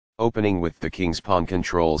Opening with the king's pawn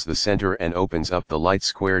controls the center and opens up the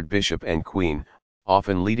light-squared bishop and queen,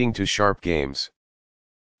 often leading to sharp games.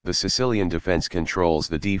 The Sicilian defense controls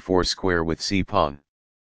the d4 square with c-pawn.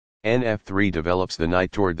 Nf3 develops the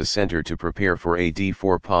knight toward the center to prepare for a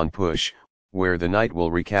d4 pawn push, where the knight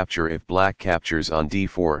will recapture if black captures on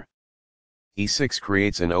d4. E6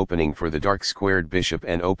 creates an opening for the dark-squared bishop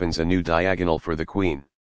and opens a new diagonal for the queen.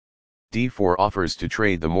 d4 offers to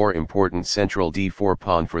trade the more important central d4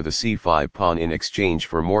 pawn for the c5 pawn in exchange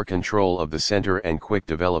for more control of the center and quick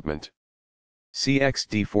development. Cx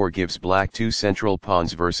d4 gives black 2 central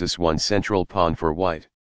pawns versus 1 central pawn for white.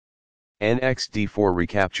 Nx d4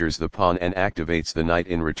 recaptures the pawn and activates the knight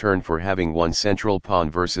in return for having 1 central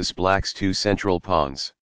pawn versus black's 2 central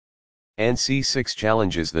pawns. Nc6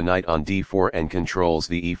 challenges the knight on d4 and controls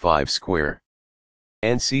the e5 square.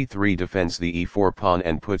 Nc3 defends the e4 pawn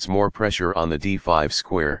and puts more pressure on the d5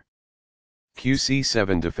 square.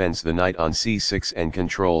 Qc7 defends the knight on c6 and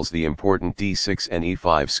controls the important d6 and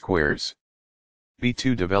e5 squares.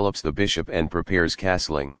 b2 develops the bishop and prepares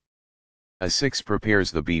castling. a6 prepares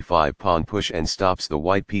the b5 pawn push and stops the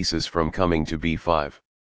white pieces from coming to b5.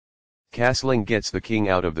 Castling gets the king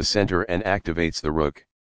out of the center and activates the rook.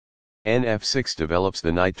 Nf6 develops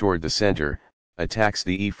the knight toward the center, attacks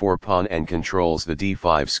the e4 pawn and controls the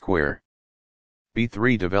d5 square.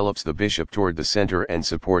 b3 develops the bishop toward the center and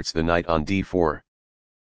supports the knight on d4.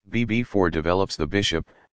 b4 develops the bishop,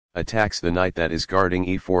 attacks the knight that is guarding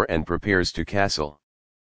e4 and prepares to castle.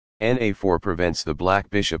 Na4 prevents the black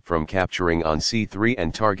bishop from capturing on c3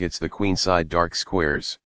 and targets the queenside dark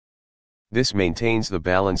squares. This maintains the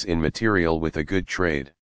balance in material with a good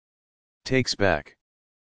trade. Takes back.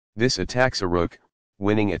 This attacks a rook,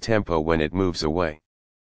 winning a tempo when it moves away.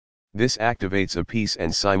 This activates a piece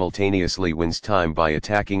and simultaneously wins time by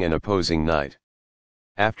attacking an opposing knight.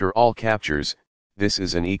 After all captures, this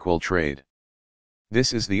is an equal trade.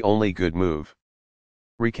 This is the only good move.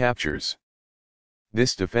 Recaptures.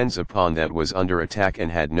 This defends a pawn that was under attack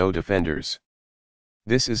and had no defenders.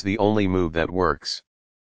 This is the only move that works.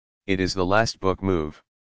 It is the last book move.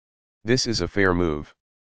 This is a fair move.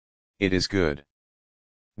 It is good.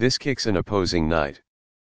 This kicks an opposing knight.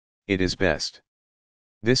 It is best.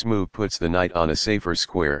 This move puts the knight on a safer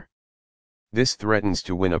square. This threatens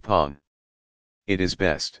to win a pawn. It is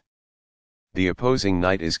best. The opposing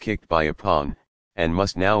knight is kicked by a pawn, and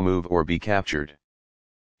must now move or be captured.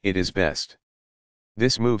 It is best.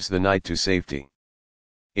 This moves the knight to safety.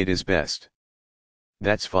 It is best.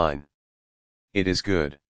 That's fine. It is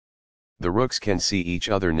good. The rooks can see each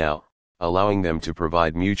other now, allowing them to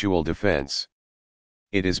provide mutual defense.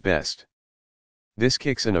 It is best. This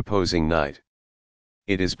kicks an opposing knight.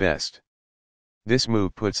 It is best. This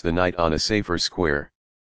move puts the knight on a safer square.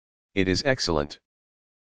 It is excellent.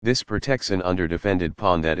 This protects an underdefended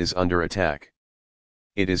pawn that is under attack.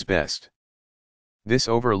 It is best. This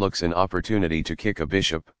overlooks an opportunity to kick a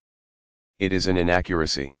bishop. It is an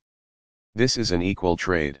inaccuracy. This is an equal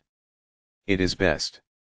trade. It is best.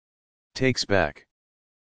 Takes back.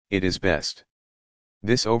 It is best.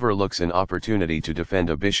 This overlooks an opportunity to defend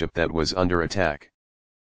a bishop that was under attack.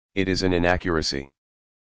 It is an inaccuracy.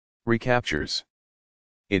 Recaptures.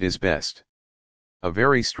 It is best. A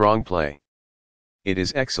very strong play. It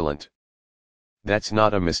is excellent. That's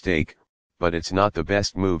not a mistake, but it's not the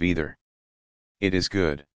best move either. It is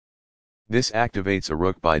good. This activates a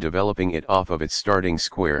rook by developing it off of its starting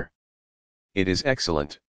square. It is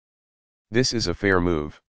excellent. This is a fair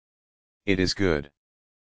move. It is good.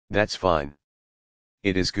 That's fine.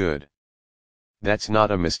 It is good. That's not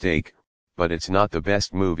a mistake, but it's not the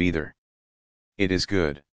best move either. It is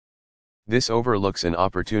good. This overlooks an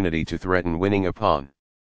opportunity to threaten winning a pawn.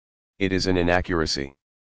 It is an inaccuracy.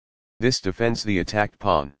 This defends the attacked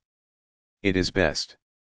pawn. It is best.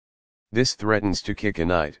 This threatens to kick a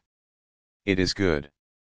knight. It is good.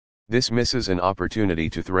 This misses an opportunity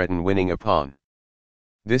to threaten winning a pawn.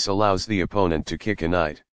 This allows the opponent to kick a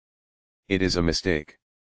knight. It is a mistake.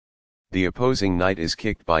 The opposing knight is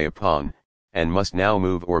kicked by a pawn, and must now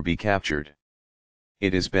move or be captured.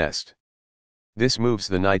 It is best. This moves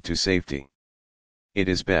the knight to safety. It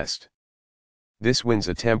is best. This wins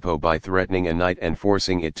a tempo by threatening a knight and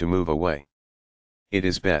forcing it to move away. It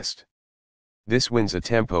is best. This wins a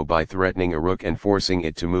tempo by threatening a rook and forcing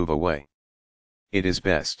it to move away. It is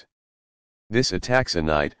best. This attacks a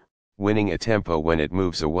knight, winning a tempo when it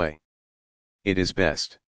moves away. It is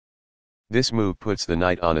best. This move puts the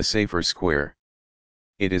knight on a safer square.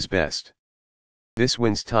 It is best. This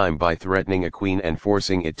wins time by threatening a queen and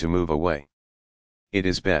forcing it to move away. It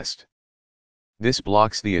is best. This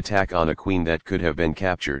blocks the attack on a queen that could have been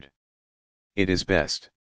captured. It is best.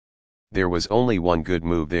 There was only one good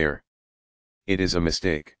move there. It is a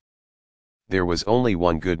mistake. There was only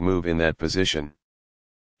one good move in that position.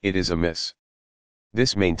 It is a miss.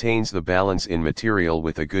 This maintains the balance in material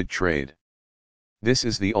with a good trade. This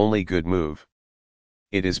is the only good move.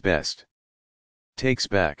 It is best. Takes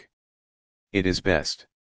back. It is best.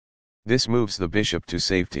 This moves the bishop to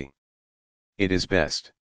safety. It is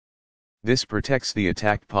best. This protects the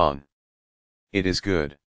attacked pawn. It is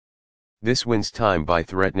good. This wins time by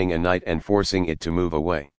threatening a knight and forcing it to move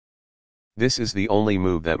away. This is the only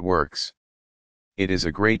move that works. It is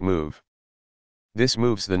a great move. This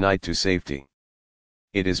moves the knight to safety.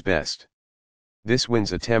 It is best. This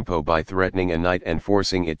wins a tempo by threatening a knight and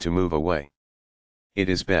forcing it to move away. It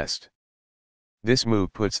is best. This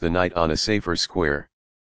move puts the knight on a safer square.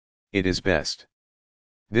 It is best.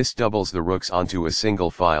 This doubles the rooks onto a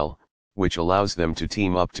single file, which allows them to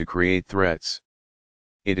team up to create threats.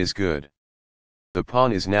 It is good. The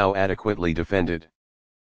pawn is now adequately defended.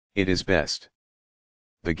 It is best.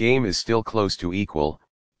 The game is still close to equal,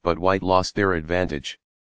 but white lost their advantage.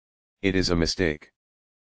 It is a mistake.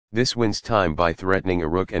 This wins time by threatening a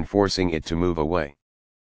rook and forcing it to move away.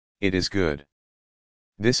 It is good.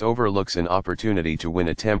 This overlooks an opportunity to win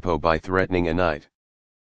a tempo by threatening a knight.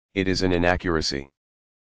 It is an inaccuracy.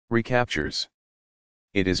 Recaptures.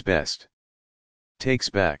 It is best. Takes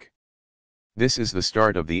back. This is the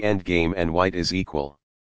start of the endgame and white is equal.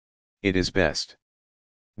 It is best.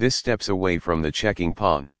 This steps away from the checking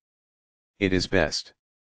pawn. It is best.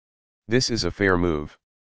 This is a fair move.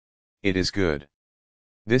 It is good.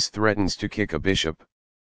 This threatens to kick a bishop.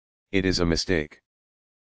 It is a mistake.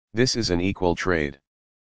 This is an equal trade.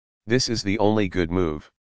 This is the only good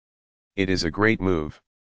move. It is a great move.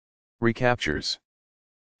 Recaptures.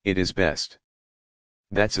 It is best.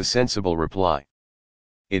 That's a sensible reply.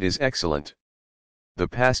 It is excellent. The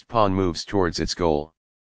passed pawn moves towards its goal.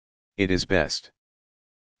 It is best.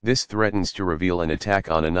 This threatens to reveal an attack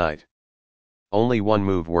on a knight. Only one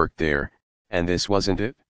move worked there, and this wasn't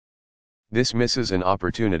it? This misses an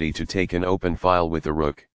opportunity to take an open file with a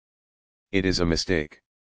rook. It is a mistake.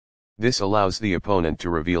 This allows the opponent to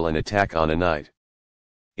reveal an attack on a knight.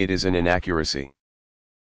 It is an inaccuracy.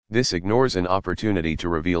 This ignores an opportunity to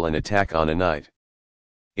reveal an attack on a knight.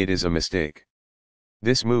 It is a mistake.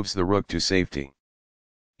 This moves the rook to safety.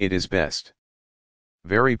 It is best.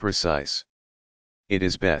 Very precise. It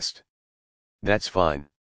is best. That's fine.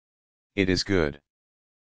 It is good.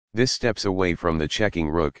 This steps away from the checking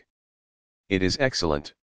rook. It is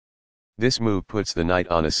excellent. This move puts the knight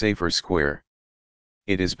on a safer square.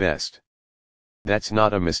 It is best. That's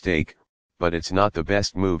not a mistake, but it's not the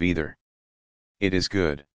best move either. It is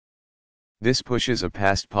good. This pushes a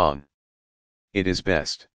passed pawn. It is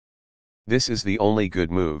best. This is the only good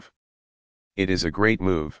move. It is a great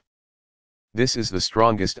move. This is the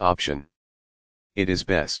strongest option. It is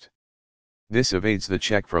best. This evades the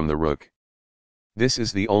check from the rook. This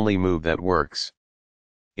is the only move that works.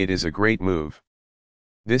 It is a great move.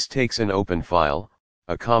 This takes an open file,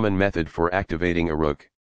 a common method for activating a rook.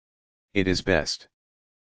 It is best.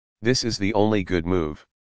 This is the only good move.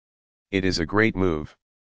 It is a great move.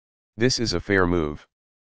 This is a fair move.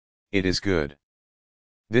 It is good.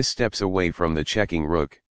 This steps away from the checking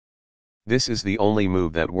rook. This is the only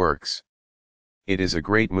move that works. It is a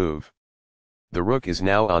great move. The rook is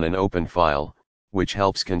now on an open file, which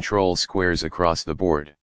helps control squares across the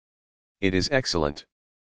board. It is excellent.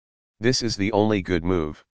 This is the only good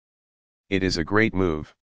move. It is a great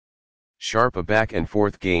move. Sharp a back and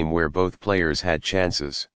forth game where both players had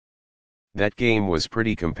chances. That game was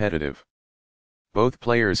pretty competitive. Both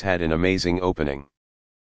players had an amazing opening.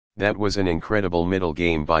 That was an incredible middle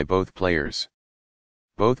game by both players.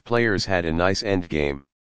 Both players had a nice end game.